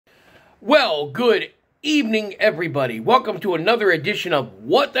Well, good evening, everybody. Welcome to another edition of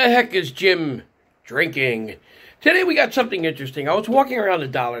What the Heck is Jim Drinking? Today we got something interesting. I was walking around the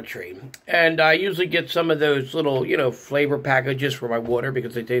Dollar Tree, and I usually get some of those little, flavor packages for my water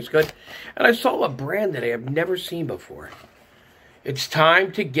because they taste good. And I saw a brand that I have never seen before. It's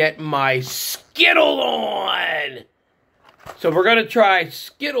time to get my Skittle on! So we're going to try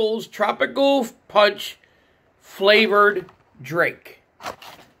Skittles Tropical Punch Flavored Drink.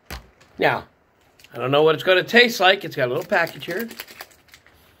 Now, I don't know what it's going to taste like. It's got a little package here.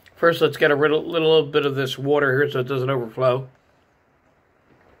 First, let's get a little bit of this water here so it doesn't overflow.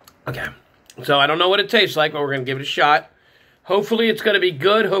 Okay. So, I don't know what it tastes like, but we're going to give it a shot. Hopefully, it's going to be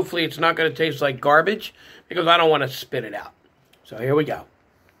good. Hopefully, it's not going to taste like garbage because I don't want to spit it out. So, here we go.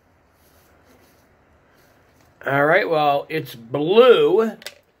 All right. Well, it's blue.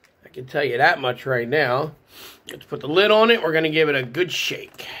 I can tell you that much right now. Let's put the lid on it. We're going to give it a good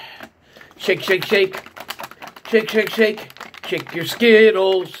shake. Shake, shake, shake. Shake, shake, shake. Shake your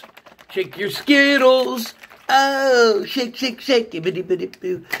Skittles. Shake your Skittles. Oh, shake, shake, shake.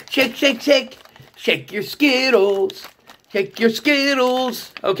 Boo. Shake, shake, shake. Shake your Skittles. Shake your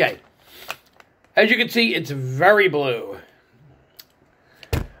Skittles. Okay. As you can see, it's very blue.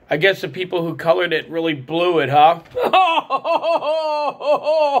 I guess the people who colored it really blew it, huh?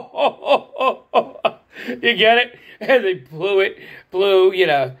 You get it? And they blew it.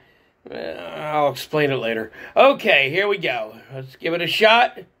 I'll explain it later. Okay, here we go. Let's give it a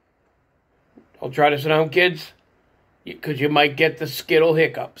shot. Don't try this at home, kids, because you might get the Skittle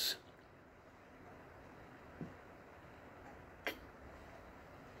hiccups.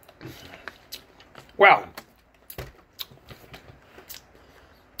 Well,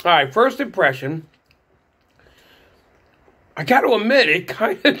 all right, first impression, I got to admit, it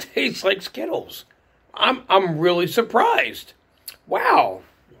kind of tastes like Skittles. I'm really surprised. Wow.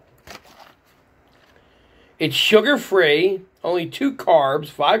 It's sugar-free, only 2 carbs,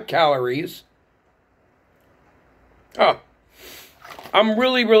 5 calories. Oh, I'm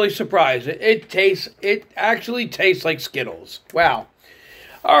really surprised. It actually tastes like Skittles. Wow.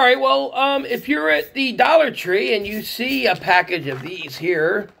 All right, well, if you're at the Dollar Tree and you see a package of these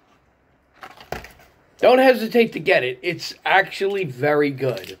here, don't hesitate to get it. It's actually very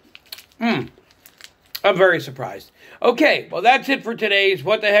good. I'm very surprised. Okay, well, that's it for today's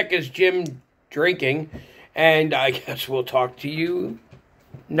What the Heck is Jim Drinking? And I guess we'll talk to you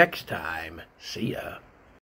next time. See ya.